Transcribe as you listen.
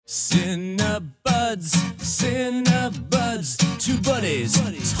Cinebuds, two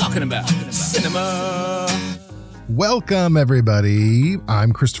buddies talking about cinema. Welcome, everybody.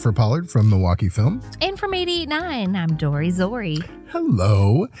 I'm Christopher Pollard from Milwaukee Film. And from 889, I'm Dory Zori.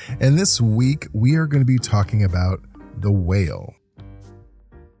 Hello. And this week, we are going to be talking about The Whale.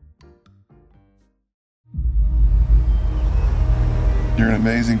 You're an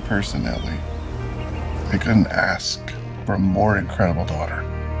amazing person, Ellie. I couldn't ask for a more incredible daughter.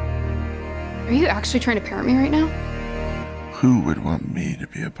 Are you actually trying to parent me right now? Who would want me to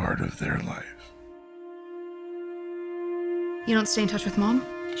be a part of their life? You don't stay in touch with Mom?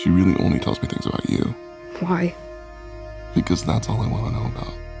 She really only tells me things about you. Why? Because that's all I want to know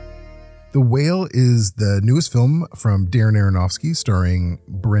about. The Whale is the newest film from Darren Aronofsky, starring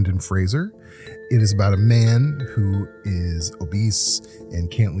Brendan Fraser. It is about a man who is obese and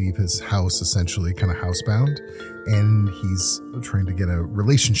can't leave his house, essentially kind of housebound. And he's trying to get a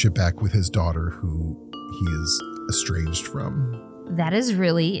relationship back with his daughter, who he is estranged from. That is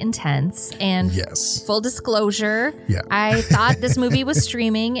really intense. And yes. Full disclosure, yeah. I thought this movie was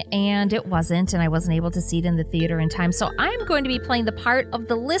streaming and it wasn't, and I wasn't able to see it in the theater in time. So I'm going to be playing the part of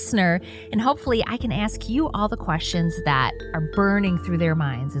the listener, and hopefully I can ask you all the questions that are burning through their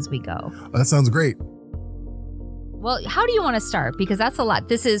minds as we go. That sounds great. Well, how do you want to start? Because that's a lot.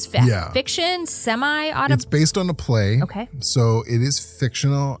 This is fiction, semi-autobiographical. It's based on a play. Okay. So it is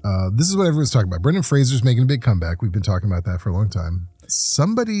fictional. This is what everyone's talking about. Brendan Fraser's making a big comeback. We've been talking about that for a long time.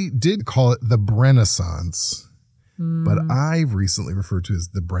 Somebody did call it the Brennaissance, but I've recently referred to it as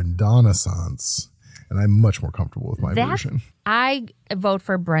the Brendonaissance, and I'm much more comfortable with my version. I vote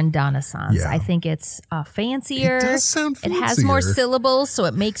for Brendonaissance. Yeah. I think it's fancier. It does sound fancier. It has more syllables, so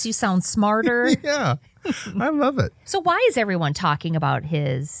it makes you sound smarter. Yeah, I love it. So why is everyone talking about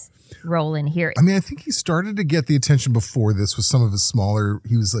his role in here? I mean, I think he started to get the attention before this with some of his smaller,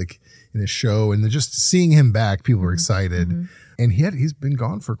 he was like in a show, and just seeing him back, people were excited. Mm-hmm. And he's been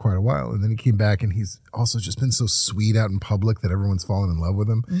gone for quite a while. And then he came back, and he's also just been so sweet out in public that everyone's fallen in love with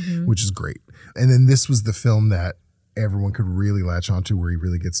him, which is great. And then this was the film that everyone could really latch onto, where he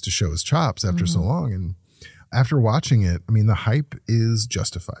really gets to show his chops after so long. And after watching it, I mean, the hype is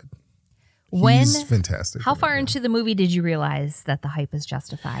justified. He's fantastic. How far into the movie did you realize that the hype is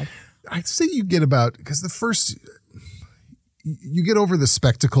justified? I'd say you get about, because the first, you get over the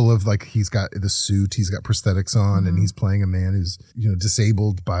spectacle of like, he's got the suit, he's got prosthetics on, and he's playing a man who's,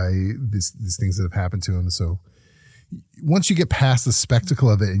 disabled by these things that have happened to him. So once you get past the spectacle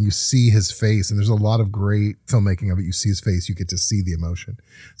of it and you see his face, and there's a lot of great filmmaking of it, you see his face, you get to see the emotion.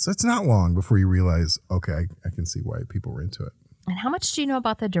 So it's not long before you realize, okay, I can see why people were into it. And how much do you know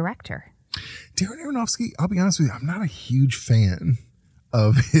about the director? Darren Aronofsky, I'll be honest with you, I'm not a huge fan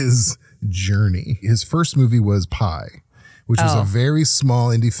of his journey. His first movie was Pi, which was a very small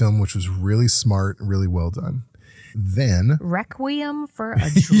indie film, which was really smart, really well done. Then Requiem for a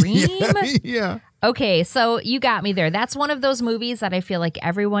Dream? Yeah. Okay, so you got me there. That's one of those movies that I feel like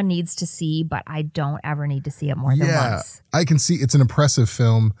everyone needs to see, but I don't ever need to see it more than once. I can see it's an impressive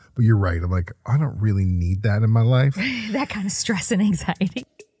film, but you're right. I'm like, I don't really need that in my life. That kind of stress and anxiety.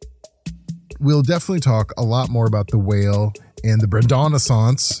 We'll definitely talk a lot more about The Whale and the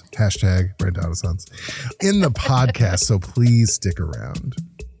Brendonaissance, hashtag Brendonaissance, in the podcast, so please stick around.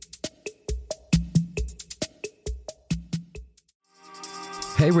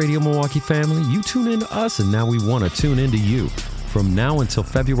 Hey, Radio Milwaukee family, you tune into us, and now we want to tune into you. From now until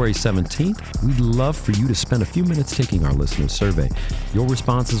February 17th, we'd love for you to spend a few minutes taking our listeners' survey. Your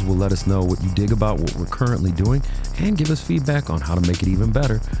responses will let us know what you dig about what we're currently doing and give us feedback on how to make it even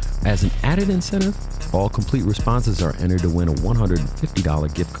better. As an added incentive, all complete responses are entered to win a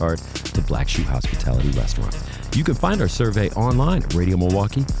 $150 gift card to Black Shoe Hospitality Restaurant. You can find our survey online at Radio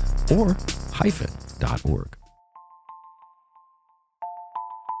Milwaukee or hyphen.org.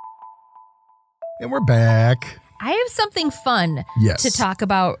 And we're back. I have something fun Yes. to talk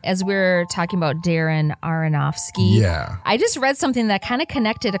about as we're talking about Darren Aronofsky. Yeah. I just read something that kind of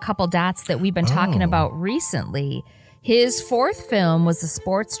connected a couple dots that we've been talking about recently. His fourth film was the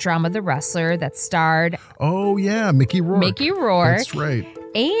sports drama The Wrestler that starred Oh, yeah, Mickey Rourke. That's right.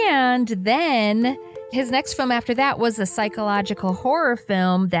 And then his next film after that was a psychological horror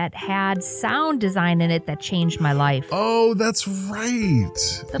film that had sound design in it that changed my life. Oh, that's right.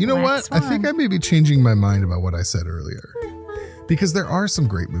 The You know Black what? Swan. I think I may be changing my mind about what I said earlier. Because there are some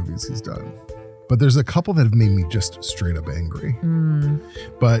great movies he's done. But there's a couple that have made me just straight up angry.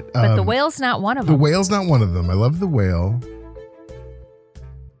 But The Whale's not one of The them. Whale's not one of them. I love The Whale.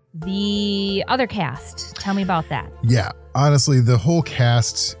 The other cast, tell me about that. Yeah, honestly, the whole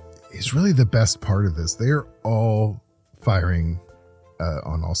cast is really the best part of this. They are all firing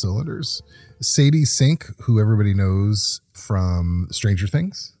on all cylinders. Sadie Sink, who everybody knows from Stranger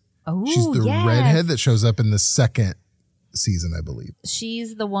Things. Oh, She's the yes. redhead that shows up in the second season, I believe.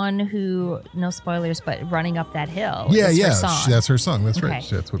 She's the one who, no spoilers, but running up that hill. Yeah, is yeah. her song. That's her song. That's right.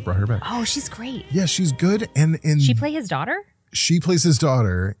 Okay. That's what brought her back. Oh, she's great. Yeah, she's good. And She play his daughter? she plays his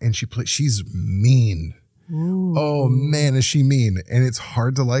daughter, and she's mean. Ooh. Oh man, is she mean? And it's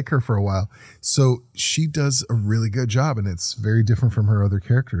hard to like her for a while. So she does a really good job, and it's very different from her other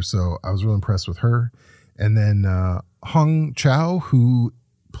characters. So I was really impressed with her. And then Hong Chow, who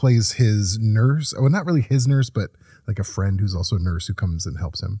plays his nurse. Well, not really his nurse, but like a friend who's also a nurse who comes and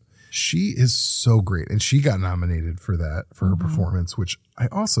helps him. She is so great, and she got nominated for that for her performance, which I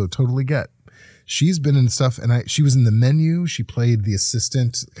also totally get. She's been in stuff, and she was in The Menu. She played the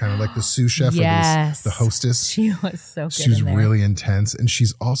assistant, kind of like the sous chef Yes. or the hostess. She was so good. She was in there. really intense, and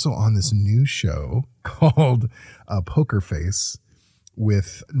she's also on this new show called Poker Face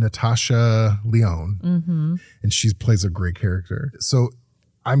with Natasha Lyonne, and she plays a great character. So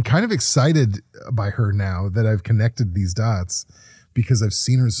I'm kind of excited by her now that I've connected these dots because I've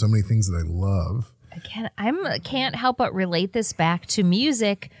seen her in so many things that I love. I can't help but relate this back to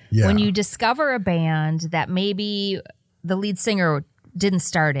music. Yeah. When you discover a band that maybe the lead singer didn't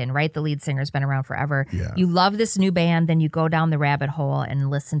start in, right? The lead singer's been around forever. Yeah. You love this new band, then you go down the rabbit hole and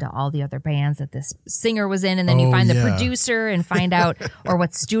listen to all the other bands that this singer was in, and then you Oh, find the yeah. producer and find out or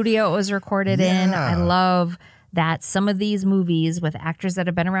what studio it was recorded in. Yeah. I love that some of these movies with actors that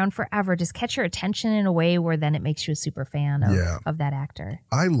have been around forever just catch your attention in a way where then it makes you a super fan of that actor.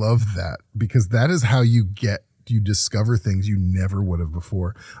 I love that because that is how you discover things you never would have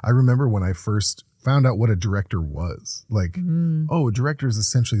before. I remember when I first found out what a director was. Like, a director is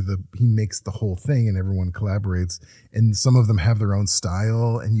essentially he makes the whole thing and everyone collaborates, and some of them have their own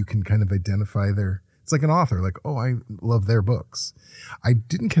style and you can kind of identify it's like an author, like, oh, I love their books. I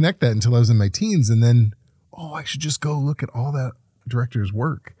didn't connect that until I was in my teens, and then, I should just go look at all that director's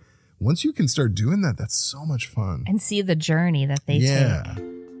work. Once you can start doing that, that's so much fun. And see the journey that they take.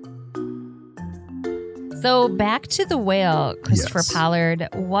 So back to The Whale, Christopher Yes. Pollard.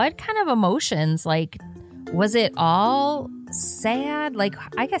 What kind of emotions? Like, was it all sad? Like,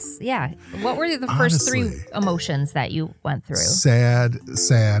 I guess, yeah. What were the first three Honestly. emotions that you went through? Sad,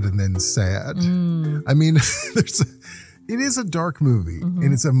 and then sad. I mean, it is a dark movie,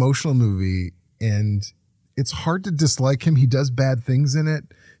 and it's an emotional movie, and it's hard to dislike him. He does bad things in it.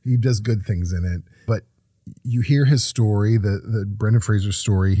 He does good things in it. But you hear his story, the Brendan Fraser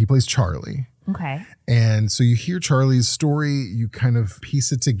story. He plays Charlie. Okay. And so you hear Charlie's story, you kind of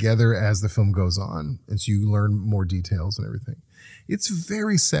piece it together as the film goes on. And so you learn more details and everything. It's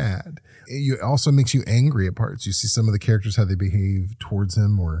very sad. It also makes you angry at parts. You see some of the characters, how they behave towards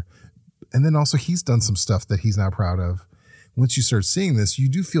him, and then also he's done some stuff that he's not proud of. Once you start seeing this, you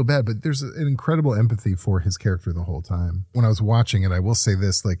do feel bad, but there's an incredible empathy for his character the whole time. When I was watching it, I will say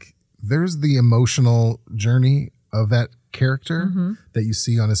this, like, there's the emotional journey of that character that you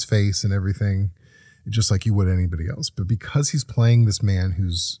see on his face and everything, just like you would anybody else. But because he's playing this man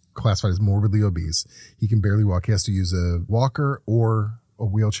who's classified as morbidly obese, he can barely walk. He has to use a walker or a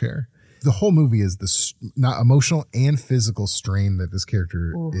wheelchair. The whole movie is this not emotional and physical strain that this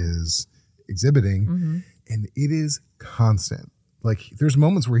character is exhibiting. And it is constant. Like, there's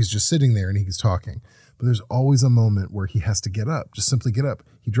moments where he's just sitting there and he's talking, but there's always a moment where he has to get up, just simply get up.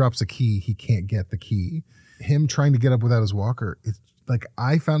 He drops a key. He can't get the key. Him trying to get up without his walker. It's like,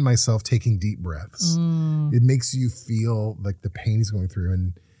 I found myself taking deep breaths. It makes you feel like the pain he's going through.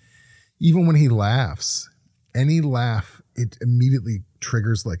 And even when he laughs, any laugh, it immediately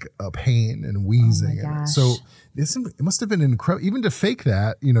triggers like a pain and wheezing. Oh my gosh. So it must have been incredible. Even to fake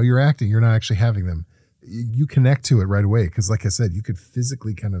that, you're acting, you're not actually having them. You connect to it right away because, like I said, you could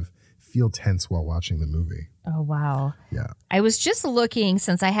physically kind of feel tense while watching the movie. Oh, wow. Yeah. I was just looking,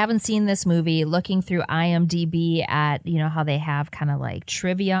 since I haven't seen this movie, looking through IMDb at, how they have kind of like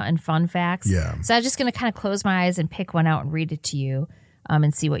trivia and fun facts. Yeah. So I'm just going to kind of close my eyes and pick one out and read it to you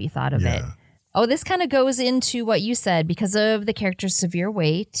and see what you thought of it. Oh, this kind of goes into what you said. Because of the character's severe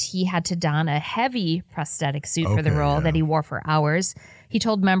weight, he had to don a heavy prosthetic suit for the role that he wore for hours. He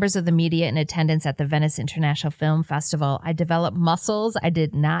told members of the media in attendance at the Venice International Film Festival, "I developed muscles I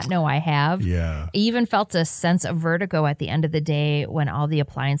did not know I have." Yeah. I even felt a sense of vertigo at the end of the day when all the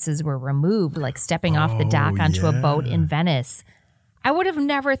appliances were removed, like stepping off the dock onto a boat in Venice. I would have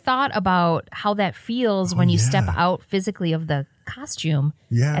never thought about how that feels when you step out physically of the costume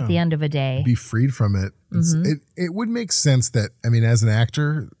at the end of a day. Be freed from it. It would make sense that, as an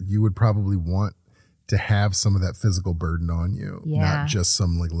actor, you would probably want to have some of that physical burden on you, not just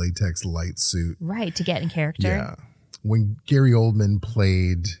some like latex light suit. Right, to get in character. Yeah. when Gary Oldman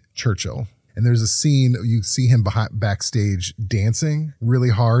played Churchill. And there's a scene, you see him backstage dancing really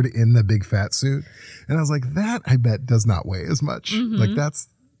hard in the big fat suit. And I was like, that I bet does not weigh as much. Like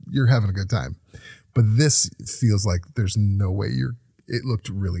you're having a good time. But this feels like there's no way it looked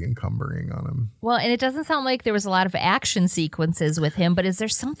really encumbering on him. Well, and it doesn't sound like there was a lot of action sequences with him, but is there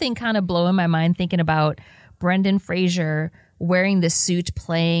something kind of blowing my mind thinking about Brendan Fraser wearing this suit,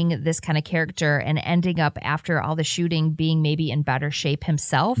 playing this kind of character, and ending up after all the shooting being maybe in better shape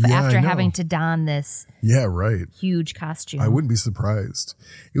himself after having to don this huge costume? I wouldn't be surprised.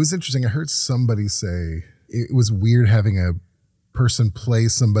 It was interesting. I heard somebody say it was weird having a person play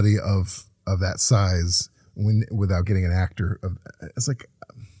somebody of that size without getting an actor. It's like,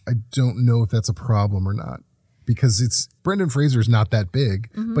 I don't know if that's a problem or not. Because Brendan Fraser's not that big,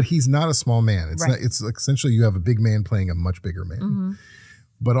 but he's not a small man. It's not. It's like essentially you have a big man playing a much bigger man.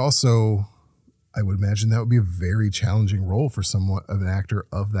 But also, I would imagine that would be a very challenging role for someone of an actor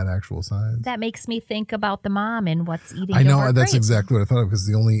of that actual size. That makes me think about the mom and What's Eating I know Gilbert that's Grape. exactly what I thought of, because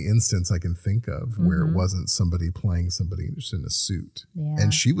the only instance I can think of where it wasn't somebody playing somebody just in a suit,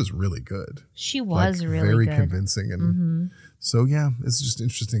 and she was really good. She was really very good. convincing, and so it's just an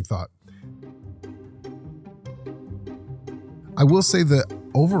interesting thought. I will say that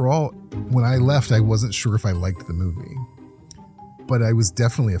overall, when I left, I wasn't sure if I liked the movie, but I was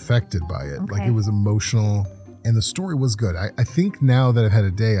definitely affected by it. Okay. Like, it was emotional, and the story was good. I think now that I've had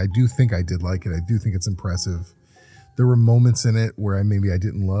a day, I do think I did like it. I do think it's impressive. There were moments in it where I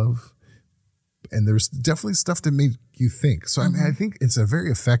didn't love, and there's definitely stuff that made you think. So I think it's a very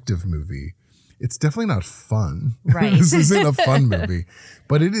effective movie. It's definitely not fun. Right. This isn't a fun movie,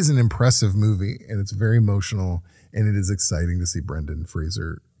 but it is an impressive movie, and it's very emotional. And it is exciting to see Brendan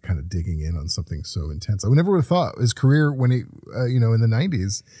Fraser kind of digging in on something so intense. I never would have thought his career when he, in the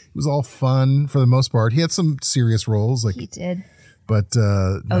 90s, it was all fun for the most part. He had some serious roles, like He did. but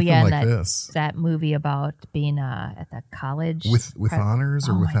nothing like this. That movie about being at the college With honors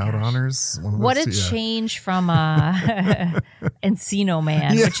or Oh my without gosh. honors. One of What those a two, yeah. change from Encino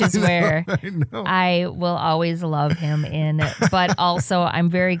Man, Yeah, which is I know, where I know. I will always love him in. But also, I'm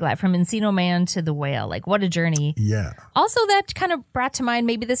very glad from Encino Man to The Whale. Like, what a journey. Yeah. Also, that kind of brought to mind,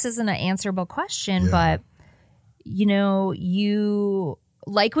 maybe this isn't an answerable question, Yeah. but, you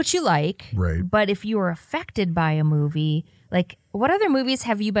like what you like. Right. But if you were affected by a movie, like, what other movies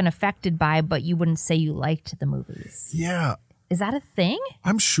have you been affected by, but you wouldn't say you liked the movies? Yeah. Is that a thing?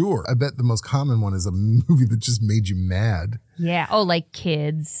 I'm sure. I bet the most common one is a movie that just made you mad. Yeah. Oh, like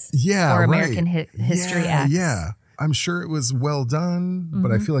Kids. Yeah. Or right. American History yeah, X. Yeah. I'm sure it was well done,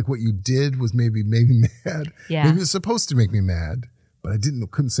 but I feel like what you did was maybe made me mad. Yeah. Maybe it was supposed to make me mad, but I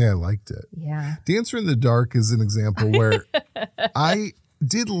couldn't say I liked it. Yeah. Dancer in the Dark is an example where I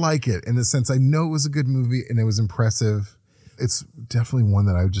did like it in the sense I know it was a good movie and it was impressive. It's definitely one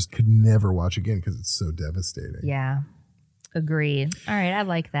that I just could never watch again because it's so devastating. Yeah. Agreed. All right. I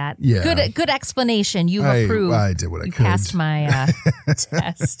like that. Yeah. Good explanation. You I approved. did what I you could. passed my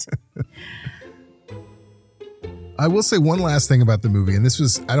test. I will say one last thing about the movie, and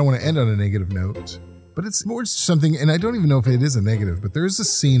I don't want to end on a negative note, but it's more something, and I don't even know if it is a negative, but there's a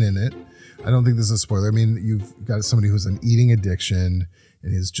scene in it. I don't think this is a spoiler. I mean, you've got somebody who's an eating addiction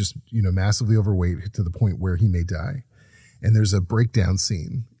and is just, massively overweight to the point where he may die. And there's a breakdown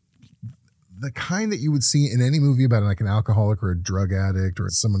scene. The kind that you would see in any movie about like an alcoholic or a drug addict or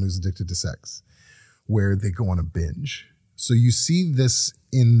someone who's addicted to sex, where they go on a binge. So you see this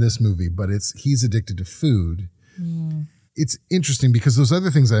in this movie, but he's addicted to food. It's interesting because those other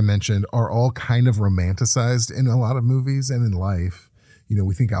things I mentioned are all kind of romanticized in a lot of movies and in life.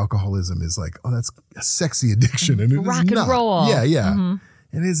 We think alcoholism is like, oh, that's a sexy addiction. And it is Rock and not. roll. Yeah, yeah. And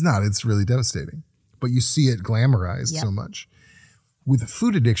it's not. It's really devastating. But you see it glamorized so much. With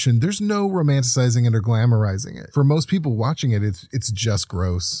food addiction, there's no romanticizing it or glamorizing it. For most people watching it, it's just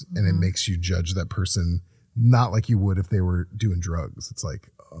gross, and it makes you judge that person not like you would if they were doing drugs. It's like,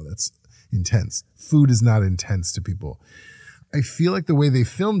 oh, that's intense. Food is not intense to people. I feel like the way they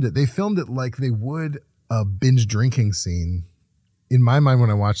filmed it like they would a binge drinking scene. In my mind, when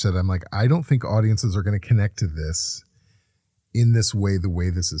I watch that, I'm like, I don't think audiences are going to connect to this in this way, the way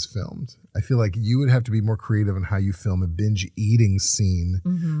this is filmed. I feel like you would have to be more creative in how you film a binge eating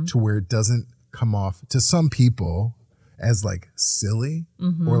scene to where it doesn't come off to some people as like silly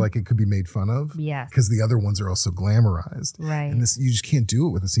or like it could be made fun of. Yes. Because the other ones are also glamorized. Right. And you just can't do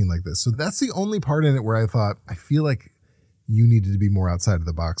it with a scene like this. So that's the only part in it where I thought, I feel like you needed to be more outside of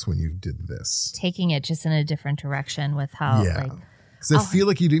the box when you did this. Taking it just in a different direction with how, Yeah. like, Because I feel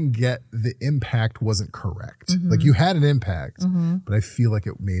like you didn't get the impact wasn't correct. Like you had an impact, but I feel like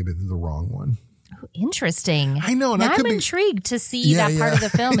it may have been the wrong one. Interesting. I know, and now I could I'm be- intrigued to see that part of the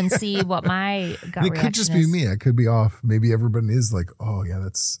film and see what my gut And it reaction could just is. be me. I could be off. Maybe everybody is like, oh yeah,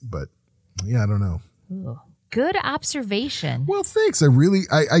 but yeah, I don't know. Ooh, good observation. Well, thanks.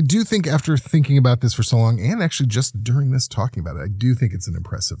 I do think after thinking about this for so long, and actually just during this talking about it, I do think it's an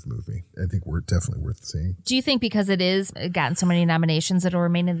impressive movie. I think we're definitely worth seeing. Do you think because it is gotten so many nominations, it'll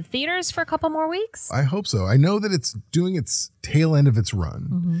remain in the theaters for a couple more weeks? I hope so. I know that it's doing its tail end of its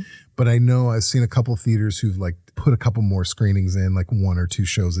run, but I know I've seen a couple theaters who've like put a couple more screenings in, like 1 or 2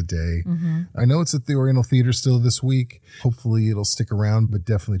 shows a day. I know it's at the Oriental Theater still this week. Hopefully it'll stick around, but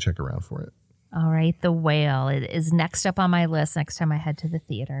definitely check around for it. All right, The Whale. It is next up on my list next time I head to the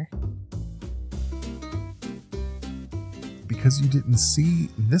theater. Because you didn't see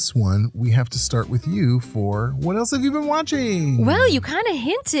this one, we have to start with you for what else have you been watching? Well, you kind of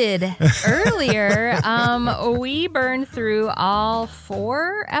hinted earlier. We burned through all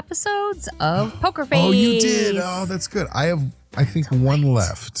 4 episodes of Poker Face. Oh, you did. Oh, that's good. I think one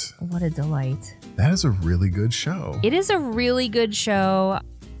left. What a delight. That is a really good show. It is a really good show.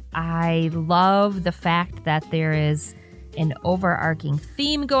 I love the fact that there is an overarching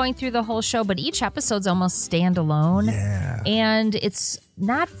theme going through the whole show, but each episode's almost standalone. Yeah. And it's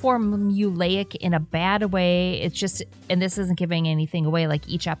not formulaic in a bad way. It's just, and this isn't giving anything away, like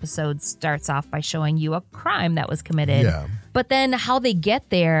each episode starts off by showing you a crime that was committed. Yeah. But then how they get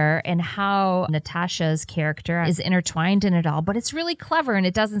there and how Natasha's character is intertwined in it all. But it's really clever and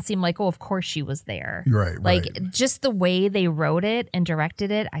it doesn't seem like, oh, of course she was there. Right, Like right. just the way they wrote it and directed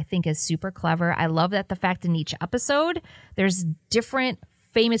it, I think is super clever. I love that the fact in each episode, there's different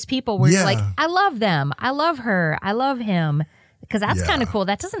famous people where you're Yeah. like, I love them. I love her. I love him. Because that's Yeah. kind of cool.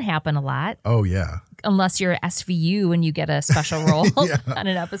 That doesn't happen a lot Oh, yeah. unless you're SVU and you get a special role on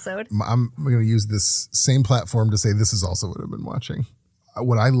an episode. I'm going to use this same platform to say this is also what I've been watching.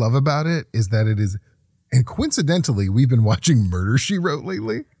 What I love about it is that it is, and coincidentally, we've been watching Murder, She Wrote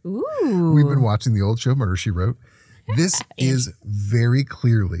lately. Ooh. We've been watching the old show, Murder, She Wrote. This is very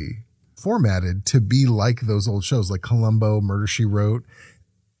clearly formatted to be like those old shows, like Columbo, Murder, She Wrote,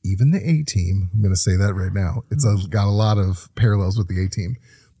 even the A-Team. I'm going to say that right now. It's got a lot of parallels with the A-Team.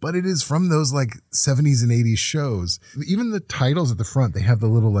 But it is from those like 70s and 80s shows. Even the titles at the front, they have the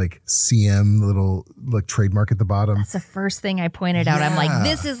little like CM little like trademark at the bottom. That's the first thing I pointed out. I'm like, Yeah.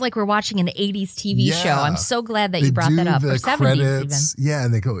 this is like we're watching an 80s TV show. Yeah. I'm so glad that They you brought do that up. the Or 70s credits. even. Yeah,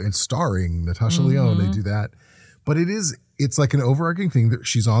 and they go, and starring Natasha Lyonne, they do that. But it's like an overarching thing that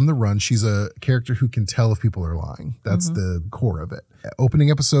she's on the run. She's a character who can tell if people are lying. That's the core of it.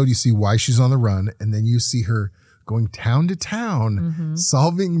 Opening episode, you see why she's on the run, and then you see her going town to town,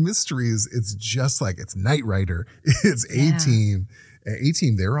 solving mysteries. It's just like, it's Knight Rider. It's A-Team.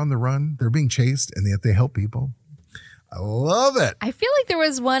 A-Team, they're on the run. They're being chased, and yet they help people. I love it. I feel like there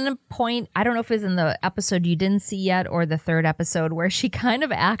was one point, I don't know if it was in the episode you didn't see yet or the 3rd episode, where she kind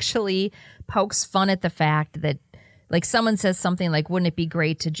of actually pokes fun at the fact that like someone says something like, wouldn't it be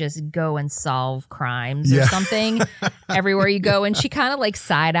great to just go and solve crimes or something everywhere you go? And she kind of like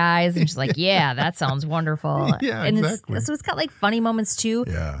side eyes and she's like, yeah, that sounds wonderful. Yeah, and exactly. So it's got like funny moments too.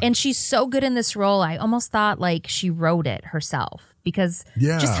 Yeah. And she's so good in this role. I almost thought like she wrote it herself because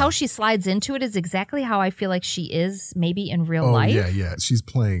Yeah. just how she slides into it is exactly how I feel like she is maybe in real life. Yeah. She's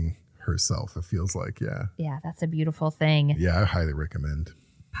playing herself, it feels like. Yeah. Yeah, that's a beautiful thing. Yeah, I highly recommend.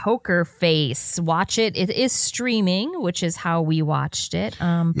 Poker Face. Watch it. It is streaming, which is how we watched it.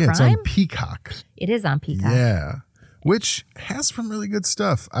 Yeah, Prime? it's on Peacock. It is on Peacock. Yeah. Which has some really good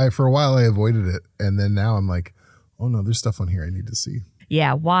stuff. For a while I avoided it, and then now I'm like, oh no, there's stuff on here I need to see.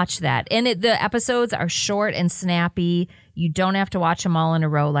 Yeah, watch that. And the episodes are short and snappy. You don't have to watch them all in a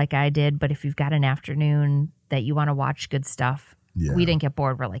row like I did, but if you've got an afternoon that you want to watch good stuff, Yeah. we didn't get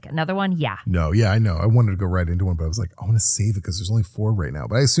bored. We're like, another one? Yeah. No, yeah, I know. I wanted to go right into one, but I was like, I want to save it because there's only 4 right now.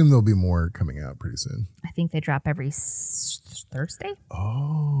 But I assume there'll be more coming out pretty soon. I think they drop every Thursday.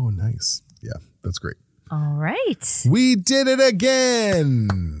 Oh, nice. Yeah, that's great. All right. We did it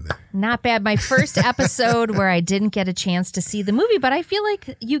again. Not bad. My first episode where I didn't get a chance to see the movie, but I feel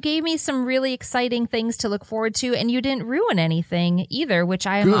like you gave me some really exciting things to look forward to, and you didn't ruin anything either, which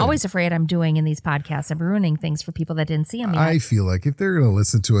I am Good. always afraid I'm doing in these podcasts. I'm ruining things for people that didn't see them yet. I feel like if they're going to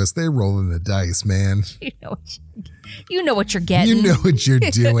listen to us, they're rolling the dice, man. You know what you're getting. You know what you're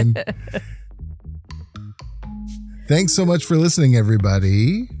doing. Thanks so much for listening,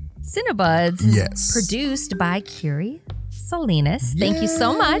 everybody. Cinebuds is Yes. produced by Curie Salinas. Thank you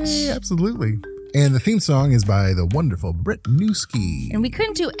so much. Yay, absolutely. And the theme song is by the wonderful Britt Newski. And we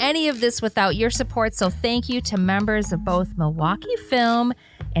couldn't do any of this without your support, so thank you to members of both Milwaukee Film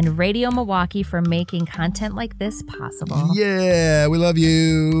and Radio Milwaukee for making content like this possible. Yeah, we love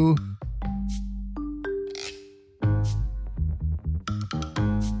you.